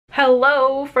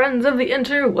Hello, friends of the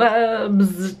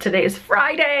interwebs. Today is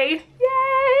Friday.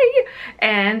 Yay!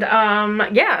 And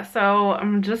yeah, so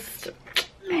I'm just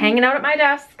hanging out at my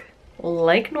desk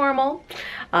like normal.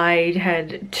 I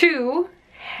had 2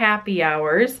 happy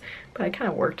hours, but I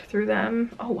kind of worked through them.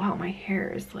 Oh wow, my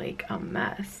hair is like a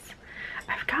mess.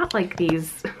 I've got like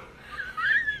these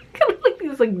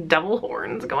like devil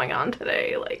horns going on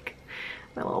today. Like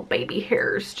my little baby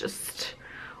hairs just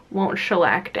won't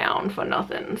shellac down for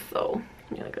nothing. So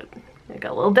yeah, I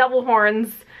got little devil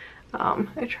horns.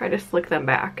 I try to slick them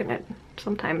back and it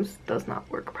sometimes does not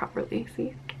work properly.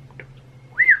 See?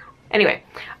 Anyway,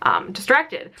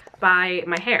 distracted by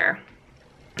my hair.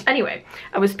 Anyway,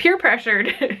 I was peer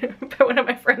pressured by one of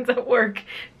my friends at work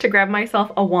to grab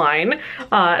myself a wine.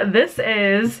 This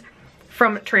is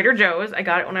from Trader Joe's. I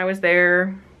got it when I was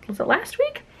there, was it last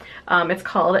week? It's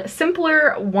called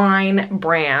Simpler Wine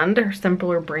Brand, or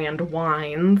Simpler Brand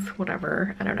Wines,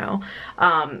 whatever, I don't know.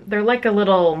 They're like a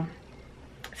little,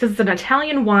 it says it's an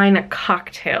Italian wine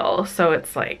cocktail, so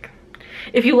it's like,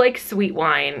 if you like sweet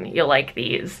wine, you'll like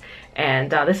these. And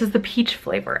this is the peach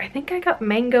flavor. I think I got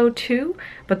mango too,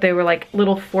 but they were like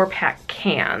little 4-pack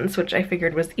cans, which I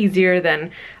figured was easier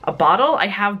than a bottle. I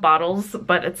have bottles,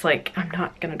 but it's like, I'm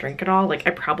not gonna drink it all. Like I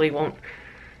probably won't,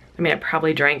 I mean, I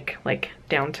probably drank like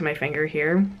down to my finger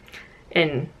here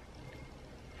in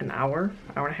an hour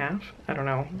and a half. I don't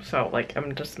know. So like,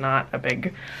 I'm just not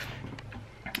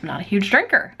a huge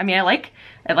drinker. I mean, I like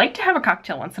to have a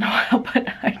cocktail once in a while, but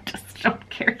I just don't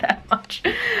care that much.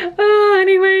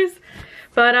 Anyways,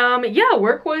 but yeah,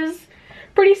 work was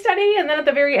pretty steady. And then at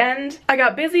the very end, I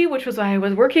got busy, which was why I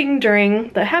was working during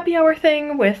the happy hour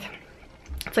thing with,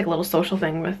 it's like a little social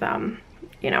thing with,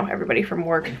 you know, everybody from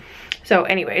work. So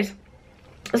anyways,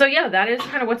 so yeah, that is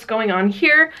kind of what's going on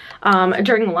here.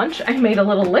 During lunch, I made a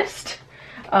little list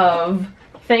of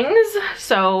things.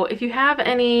 So if you have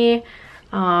any,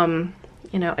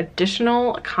 you know,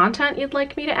 additional content you'd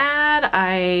like me to add,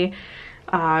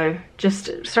 I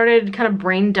just started kind of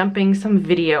brain dumping some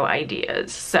video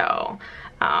ideas. So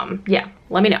yeah,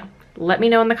 let me know. Let me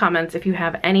know in the comments if you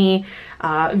have any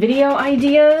video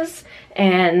ideas.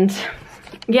 And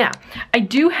yeah, I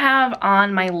do have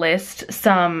on my list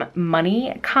some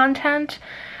money content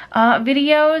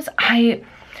videos.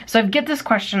 So I get this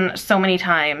question so many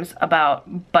times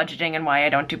about budgeting and why I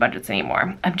don't do budgets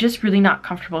anymore. I'm just really not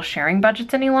comfortable sharing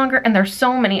budgets any longer, and there's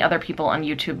so many other people on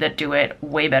YouTube that do it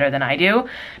way better than I do,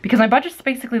 because my budget's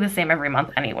basically the same every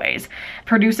month anyways.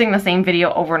 Producing the same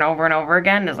video over and over and over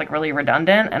again is like really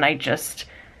redundant, and I just,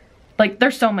 like,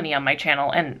 there's so many on my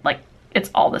channel and like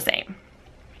it's all the same.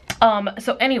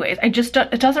 So anyways,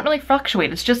 it doesn't really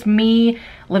fluctuate. It's just me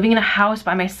living in a house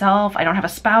by myself. I don't have a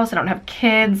spouse, I don't have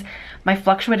kids. My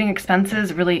fluctuating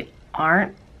expenses really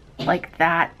aren't like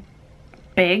that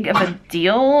big of a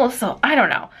deal. So I don't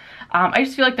know. I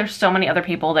just feel like there's so many other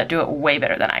people that do it way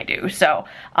better than I do. So,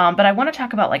 but I want to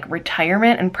talk about like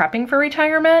retirement and prepping for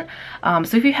retirement.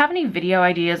 So if you have any video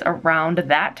ideas around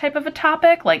that type of a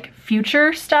topic, like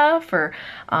future stuff, or,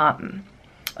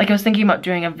 like I was thinking about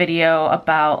doing a video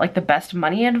about like the best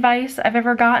money advice I've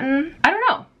ever gotten. I don't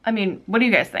know. I mean, what do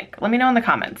you guys think? Let me know in the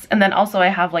comments. And then also I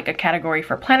have like a category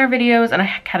for planner videos and a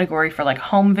category for like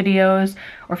home videos,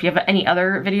 or if you have any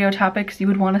other video topics you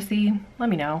would want to see, let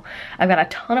me know. I've got a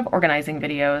ton of organizing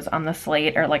videos on the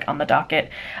slate, or like on the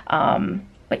docket.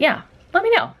 But yeah, let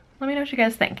me know. Let me know what you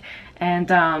guys think.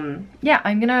 And yeah,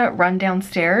 I'm gonna run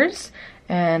downstairs,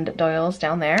 and Doyle's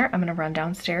down there. I'm gonna run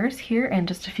downstairs here in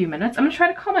just a few minutes. I'm gonna try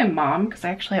to call my mom because I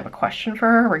actually have a question for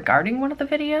her regarding one of the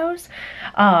videos,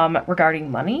 regarding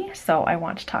money. So I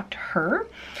want to talk to her.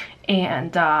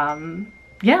 And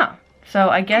yeah, so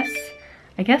I guess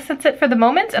that's it for the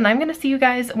moment. And I'm gonna see you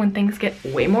guys when things get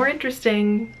way more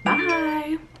interesting.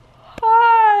 Bye.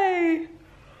 Hi.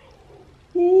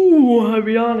 Ooh, I'm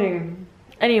yawning.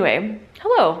 Anyway,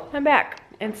 hello, I'm back.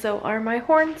 And so are my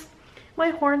horns.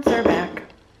 My horns are back.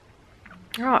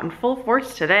 They're out in full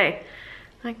force today.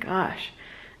 My gosh.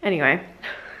 Anyway,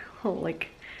 whole like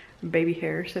baby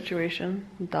hair situation.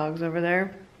 Dog's over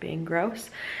there being gross.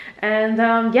 And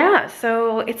yeah,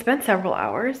 so it's been several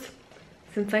hours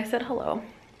since I said hello.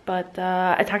 But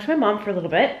I talked to my mom for a little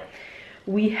bit.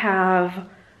 We have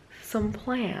some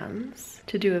plans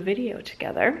to do a video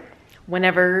together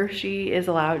whenever she is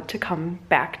allowed to come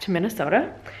back to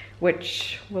Minnesota,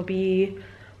 which will be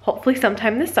hopefully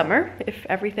sometime this summer. If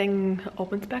everything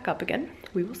opens back up again,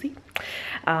 we will see.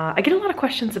 I get a lot of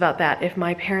questions about that, if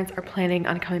my parents are planning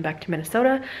on coming back to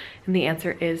Minnesota, and the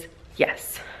answer is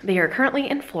yes. They are currently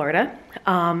in Florida,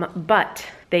 but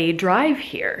they drive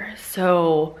here,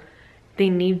 so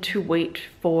they need to wait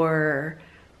for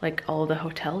like all the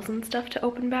hotels and stuff to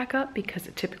open back up, because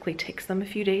it typically takes them a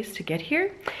few days to get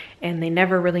here and they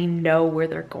never really know where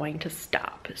they're going to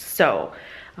stop. So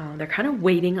they're kind of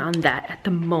waiting on that at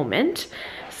the moment.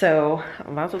 So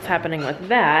that's what's happening with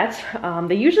that.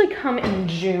 They usually come in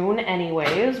June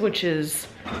anyways, which is,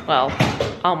 well,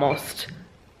 almost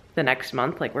the next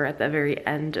month. Like we're at the very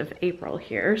end of April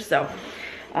here. So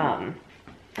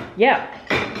yeah,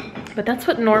 but that's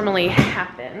what normally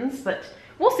happens. But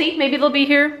we'll see, maybe they'll be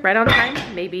here right on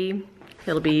time. Maybe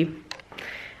it'll be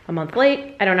a month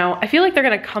late. I don't know. I feel like they're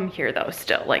gonna come here though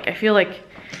still. Like I feel like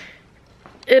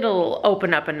it'll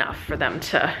open up enough for them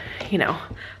to, you know,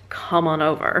 come on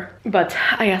over. But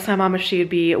I asked my mom if she would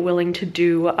be willing to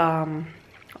do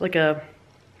like a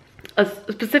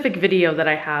specific video that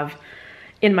I have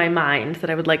in my mind that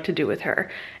I would like to do with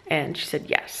her. And she said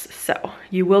yes. So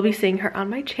you will be seeing her on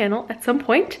my channel at some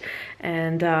point.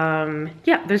 And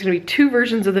yeah, there's gonna be 2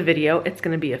 versions of the video. It's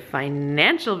gonna be a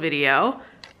financial video.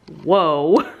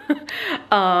 Whoa.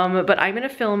 But I'm gonna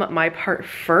film my part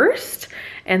first,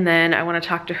 and then I wanna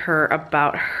talk to her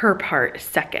about her part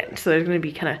second. So there's gonna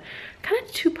be kind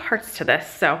of 2 parts to this.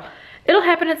 So it'll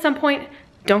happen at some point.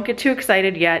 Don't get too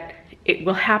excited yet. It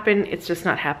will happen, it's just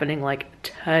not happening like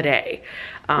today.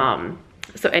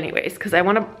 So anyways, because I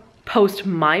wanna post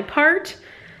my part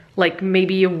like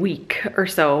maybe a week or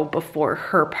so before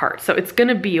her part. So it's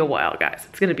gonna be a while, guys.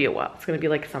 It's gonna be a while. It's gonna be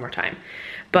like summertime.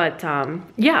 But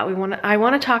yeah, I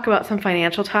wanna talk about some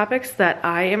financial topics that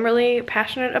I am really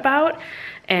passionate about.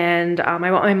 And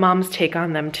I want my mom's take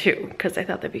on them too, because I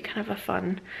thought that'd be kind of a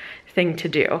fun thing to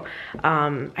do.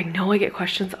 I know I get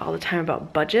questions all the time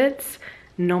about budgets.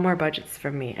 No more budgets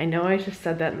from me. I know I just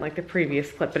said that in like the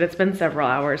previous clip, but it's been several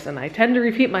hours and I tend to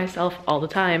repeat myself all the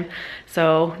time.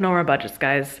 So no more budgets,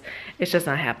 guys. It's just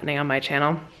not happening on my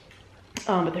channel.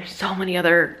 But there's so many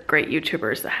other great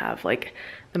YouTubers that have like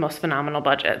the most phenomenal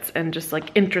budgets and just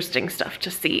like interesting stuff to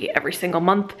see every single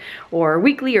month or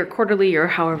weekly or quarterly or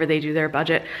however they do their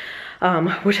budget.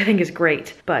 Which I think is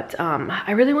great. But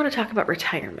I really want to talk about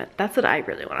retirement. That's what I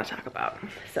really want to talk about.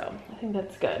 So I think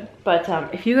that's good. But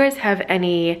if you guys have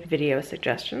any video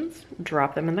suggestions,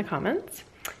 drop them in the comments.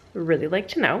 Really like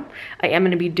to know. I am going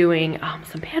to be doing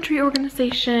some pantry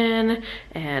organization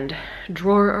and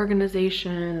drawer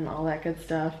organization and all that good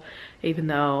stuff, even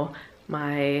though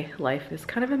my life is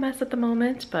kind of a mess at the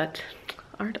moment, but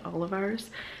aren't all of ours?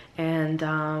 And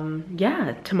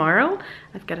yeah, tomorrow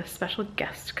I've got a special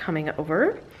guest coming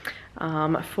over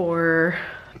for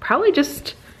probably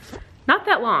just not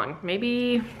that long,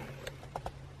 maybe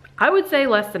I would say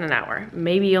less than an hour,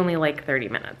 maybe only like 30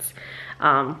 minutes.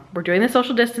 We're doing the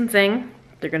social distancing.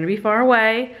 They're gonna be far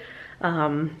away.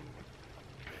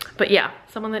 But yeah,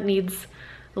 someone that needs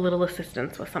a little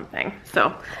assistance with something.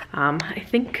 So I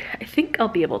think I'll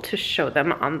be able to show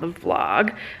them on the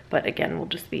vlog, but again, we'll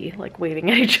just be like waving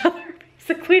at each other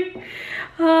basically.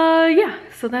 Yeah,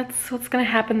 so that's what's gonna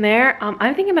happen there.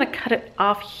 I think I'm gonna cut it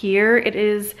off here. It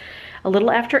is a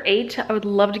little after 8. I would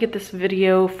love to get this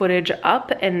video footage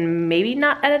up and maybe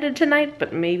not edited tonight,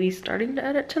 but maybe starting to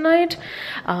edit tonight.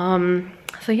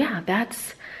 So yeah,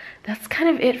 that's kind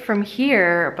of it from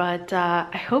here, but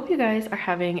I hope you guys are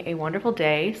having a wonderful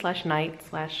day / night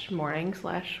 / morning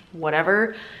 /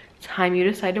 whatever time you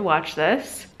decide to watch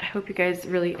this. I hope you guys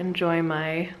really enjoy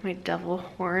my devil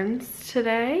horns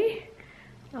today.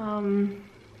 Yeah,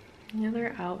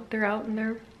 they're out and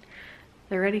they're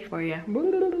ready for you.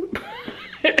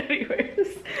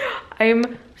 Anyways,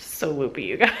 I'm so loopy,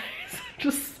 you guys.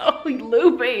 Just so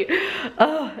loopy.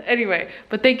 Anyway,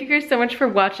 but thank you guys so much for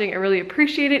watching. I really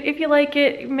appreciate it. If you like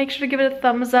it, make sure to give it a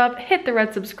thumbs up, hit the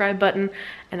red subscribe button,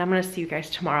 and I'm gonna see you guys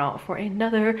tomorrow for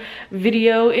another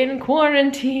video in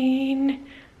quarantine.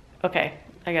 Okay,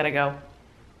 I gotta go.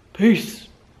 Peace.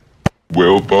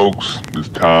 Well, folks, it's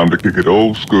time to kick it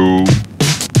old school.